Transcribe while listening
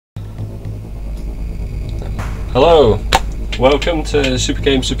Hello, welcome to Super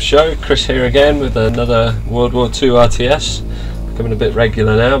Game Super Show. Chris here again with another World War II RTS. Becoming a bit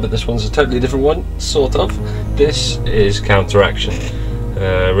regular now, but this one's a totally different one, sort of. This is Counteraction,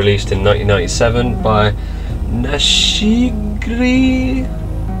 released in 1997 by Nashigri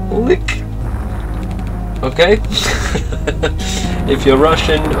Lik. Okay. If you're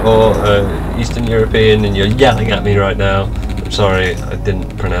Russian or Eastern European and you're yelling at me right now, I'm sorry, I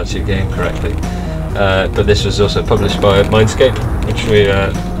didn't pronounce your game correctly. But this was also published by Mindscape, which we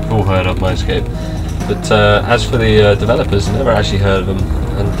all heard of, Mindscape. But as for the developers, I never actually heard of them,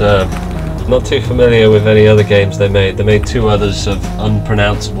 and not too familiar with any other games they made. They made two others of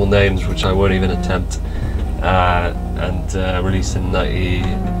unpronounceable names, which I won't even attempt, and released in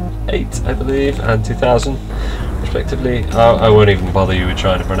 98, I believe, and 2000, respectively. I won't even bother you with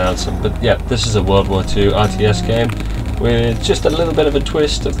trying to pronounce them, but yeah, this is a World War II RTS game with just a little bit of a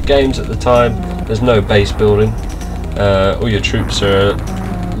twist of the games at the time. There's no base building. All your troops are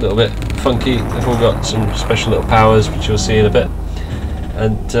a little bit funky. They've all got some special little powers, which you'll see in a bit.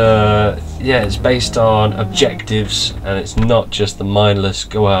 And yeah, it's based on objectives, and it's not just the mindless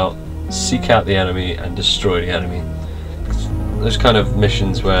go out, seek out the enemy and destroy the enemy. Those kind of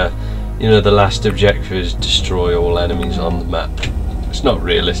missions where, you know, the last objective is destroy all enemies on the map. It's not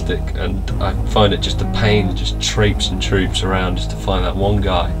realistic, and I find it just a pain just traipsing troops around just to find that one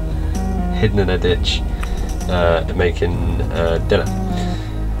guy hidden in a ditch making dinner.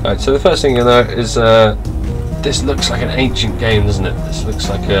 Alright, so the first thing you'll know is this looks like an ancient game, doesn't it? This looks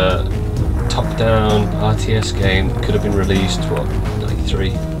like a top-down RTS game. Could have been released, what, 93,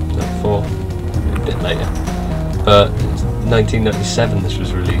 94, a bit later. But 1997 this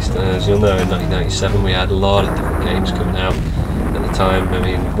was released, and as you'll know, in 1997 we had a lot of different games coming out at the time. I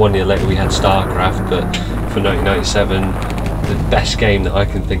mean, 1 year later we had StarCraft, but for 1997 the best game that I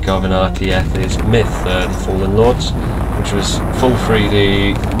can think of in RTS is Myth, The Fallen Lords, which was full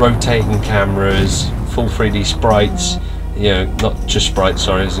 3D, rotating cameras, full 3D sprites, you know, not just sprites,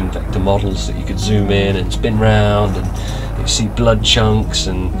 sorry, as in vector models that you could zoom in and spin round, and you see blood chunks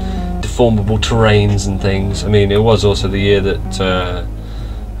and deformable terrains and things. I mean, it was also the year that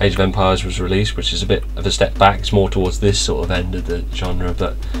Age of Empires was released, which is a bit of a step back. It's more towards this sort of end of the genre,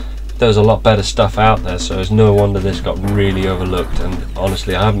 but there was a lot better stuff out there, so it's no wonder this got really overlooked. And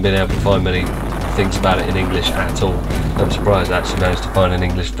honestly, I haven't been able to find many things about it in English at all. I'm surprised I actually managed to find an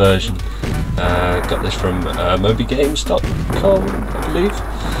English version. Got this from mobygames.com, I believe.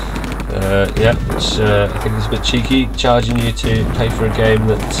 Yeah, which I think is a bit cheeky, charging you to pay for a game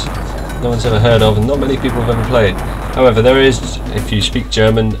that no one's ever heard of and not many people have ever played. However, there is, if you speak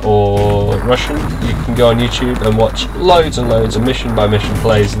German or Russian, you can go on YouTube and watch loads and loads of mission by mission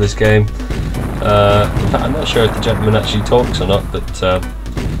plays of this game. In fact, I'm not sure if the gentleman actually talks or not, but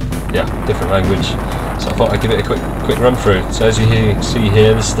yeah, different language. So I thought I'd give it a quick run through. So as you see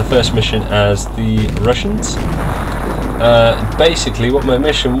here, this is the first mission as the Russians. Basically what my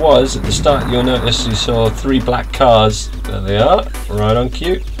mission was, at the start you'll notice you saw 3 black cars. There they are, right on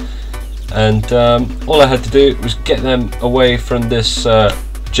cue. And all I had to do was get them away from this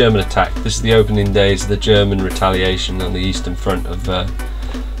German attack. This is the opening days of the German retaliation on the Eastern Front of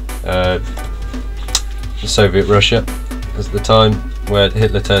Soviet Russia at the time, where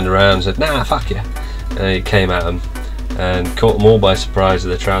Hitler turned around and said, "Nah, fuck you." And he came at them and caught them all by surprise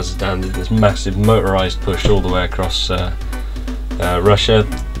with their trousers down. Did this massive motorised push all the way across Russia,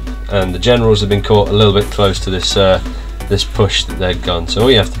 and the generals have been caught a little bit close to this this push that they'd gone. So all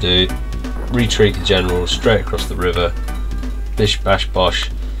you have to do, retreat the generals straight across the river, bish bash bosh,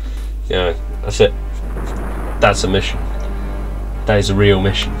 you know, that's it. That's a mission. That is a real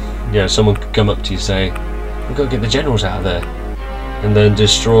mission. You know, someone could come up to you and say, "We've got to get the generals out of there," and then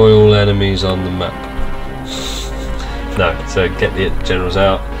destroy all enemies on the map. No, so get the generals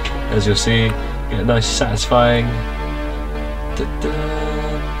out. As you'll see, get a nice satisfying any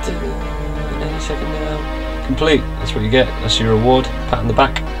second now. Complete. That's what you get. That's your reward. Pat on the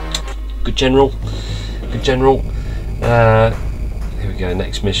back. Good general. Good general. Here we go.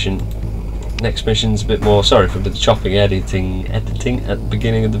 Next mission. Next mission's a bit more. Sorry for the chopping editing at the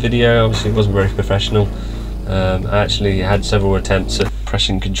beginning of the video. Obviously, it wasn't very professional. I actually had several attempts at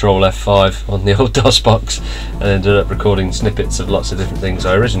pressing Control F5 on the old DOS box and ended up recording snippets of lots of different things.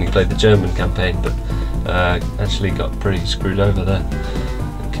 I originally played the German campaign, but actually got pretty screwed over there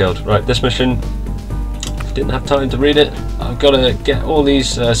and killed. Right, this mission, didn't have time to read it. I've got to get all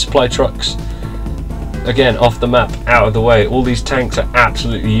these supply trucks again off the map, out of the way. All these tanks are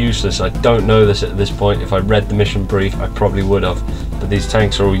absolutely useless. I don't know this at this point. If I read the mission brief, I probably would have. But these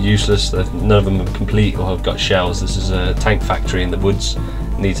tanks are all useless. None of them are complete or have got shells. This is a tank factory in the woods.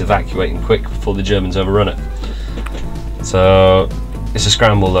 It needs evacuating quick before the Germans overrun it. So it's a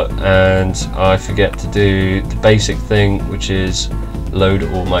scramble, and I forget to do the basic thing, which is load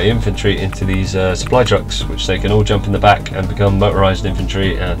all my infantry into these supply trucks, which they can all jump in the back and become motorized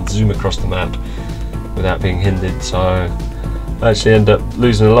infantry and zoom across the map without being hindered. So I actually end up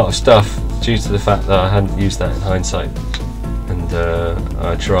losing a lot of stuff due to the fact that I hadn't used that in hindsight, and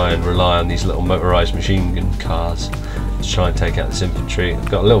I try and rely on these little motorized machine gun cars to try and take out this infantry. I've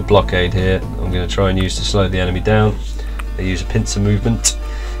got a little blockade here I'm going to try and use to slow the enemy down. They use a pincer movement,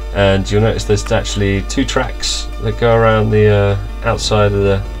 and you'll notice there's actually 2 tracks that go around the outside of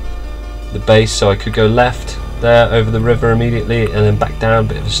the base, so I could go left there over the river immediately and then back down,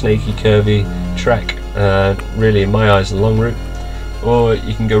 bit of a snaky curvy track, really in my eyes the long route, or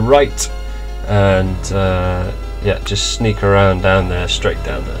you can go right and yeah, just sneak around down there, straight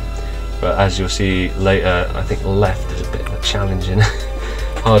down there. But as you'll see later, I think left is a bit of a challenging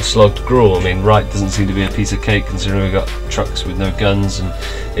hard slog to crawl. I mean, right doesn't seem to be a piece of cake considering we've got trucks with no guns and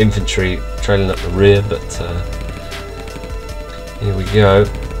infantry trailing up the rear, but here we go.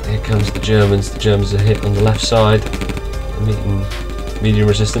 Here comes the Germans. The Germans are hit on the left side, meeting medium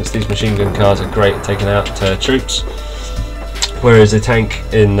resistance. These machine gun cars are great at taking out troops, whereas a tank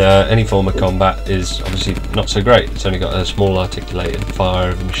in any form of combat is obviously not so great. It's only got a small articulated fire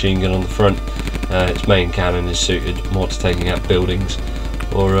of a machine gun on the front. Its main cannon is suited more to taking out buildings,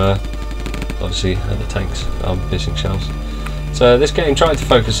 or obviously the tanks, armor-piercing shells. So this game tried to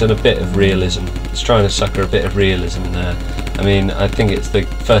focus on a bit of realism. It's trying to sucker a bit of realism in there. I mean, I think it's the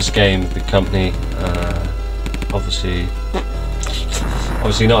first game the company, obviously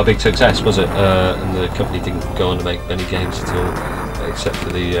not a big success, was it? And the company didn't go on to make many games at all, except for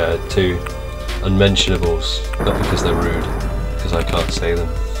the 2 unmentionables. Not because they're rude, because I can't say them.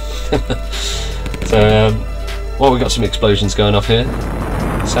 So, well, we got some explosions going off here.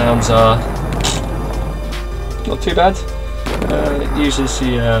 Sounds are not too bad. It uses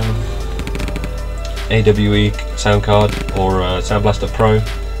the AWE sound card or Sound Blaster Pro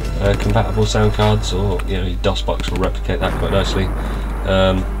compatible sound cards, or your DOSBox will replicate that quite nicely.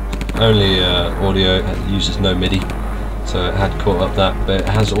 Only audio, it uses no MIDI, so it had caught up that, but it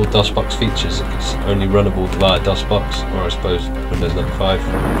has all DOSBox features. It's only runnable via DOSBox, or I suppose Windows 95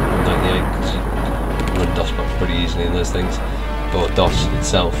 or 98, because you run DOSBox pretty easily in those things, or DOS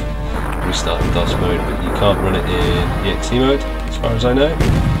itself. Restart in DOS mode, but you can't run it in EXE mode, as far as I know,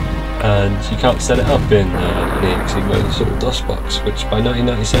 and you can't set it up in an EXE mode. It's all DOSBox, which by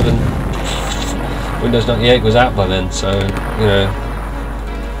 1997, Windows 98 was out by then, so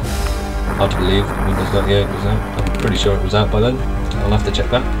hard to believe Windows 98 was out. I'm pretty sure it was out by then. I'll have to check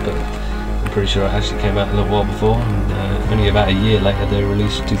that, but I'm pretty sure it actually came out a little while before, and only about a year later they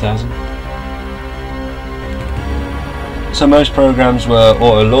released 2000. So most programs were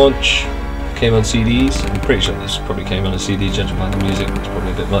auto-launch, came on CDs. I'm pretty sure this probably came on a CD, judging by the music. It's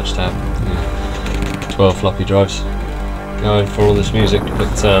probably a bit much to have 12 floppy drives going for all this music,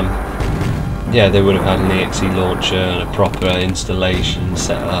 but yeah, they would have had an EXE launcher and a proper installation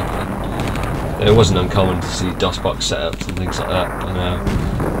set up. And it wasn't uncommon to see DOSBox setups and things like that,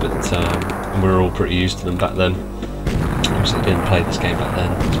 but we were all pretty used to them back then. Obviously didn't play this game back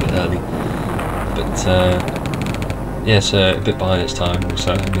then, it's a bit early, but yeah, it's a bit behind its time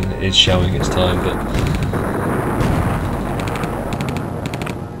also. I mean, it is showing its time, but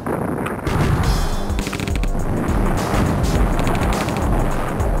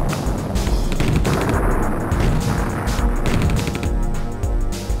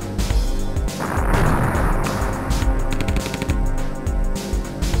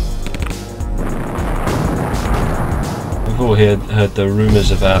we've all heard the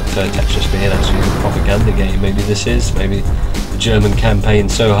rumours about Tetris being actually a propaganda game. Maybe this is. Maybe the German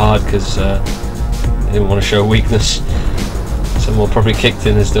campaigned so hard because they didn't want to show weakness. Someone probably kicked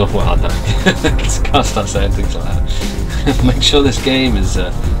in and still, well, no, can't start saying things like that. Make sure this game is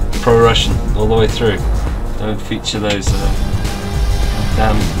pro-Russian all the way through. Don't feature those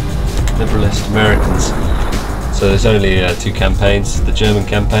damn liberalist Americans. So there's only 2 campaigns. The German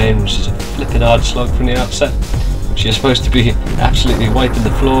campaign, which is a flipping hard slog from the outset, which you're supposed to be absolutely wiping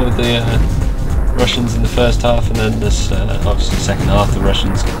the floor with the Russians in the first half, and then this obviously the second half the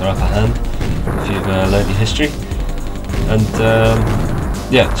Russians get their upper hand, if you've learnt your history. And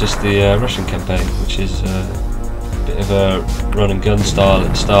yeah, just the Russian campaign, which is a bit of a run and gun style at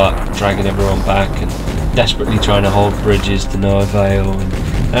the start, dragging everyone back and desperately trying to hold bridges to no avail, and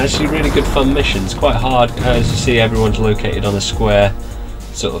actually really good fun missions. Quite hard, as you see, everyone's located on a square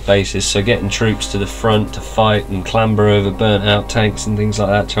sort of basis, so getting troops to the front to fight and clamber over burnt out tanks and things like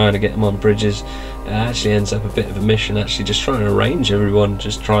that, trying to get them on bridges, it actually ends up a bit of a mission, actually just trying to arrange everyone,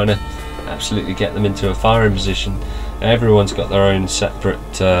 just trying to absolutely get them into a firing position. Everyone's got their own separate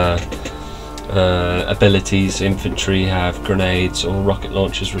abilities. Infantry have grenades or rocket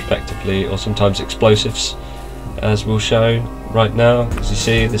launchers respectively, or sometimes explosives, as we'll show right now. As you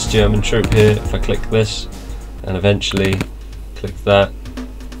see, this German troop here, if I click this and eventually click that,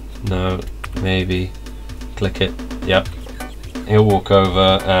 no, maybe click it, yep, he'll walk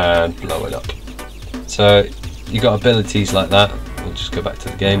over and blow it up. So you got abilities like that. We'll just go back to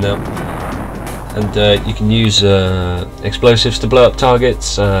the game now, and you can use explosives to blow up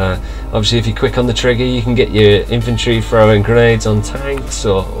targets. Obviously if you click on the trigger, you can get your infantry throwing grenades on tanks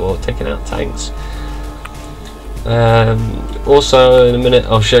or taking out tanks. Also in a minute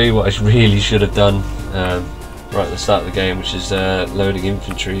I'll show you what I really should have done right at the start of the game, which is loading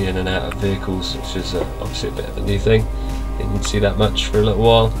infantry in and out of vehicles, which is obviously a bit of a new thing. You didn't see that much for a little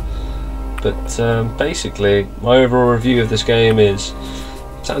while. But basically, my overall review of this game is,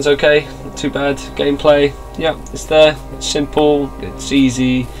 sounds okay, not too bad. Gameplay, yeah, it's there, it's simple, it's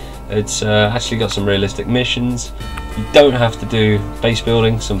easy, it's actually got some realistic missions. You don't have to do base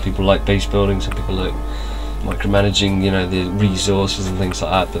building. Some people like base building, some people like micromanaging, you know, the resources and things like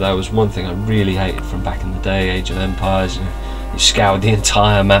that. But that was one thing I really hated from back in the day, Age of Empires. You scoured the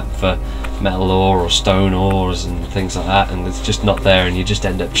entire map for metal ore or stone ores and things like that, and it's just not there, and you just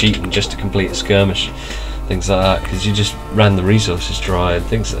end up cheating just to complete a skirmish, things like that, because you just ran the resources dry and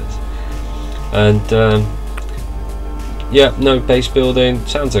things like that. And yeah, no base building,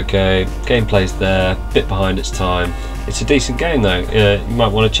 sounds okay, gameplay's there, bit behind its time. It's a decent game though. You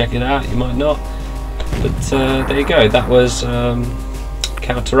might want to check it out, you might not, but there you go. That was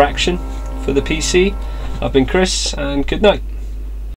Counteraction for the PC. I've been Chris, and good night.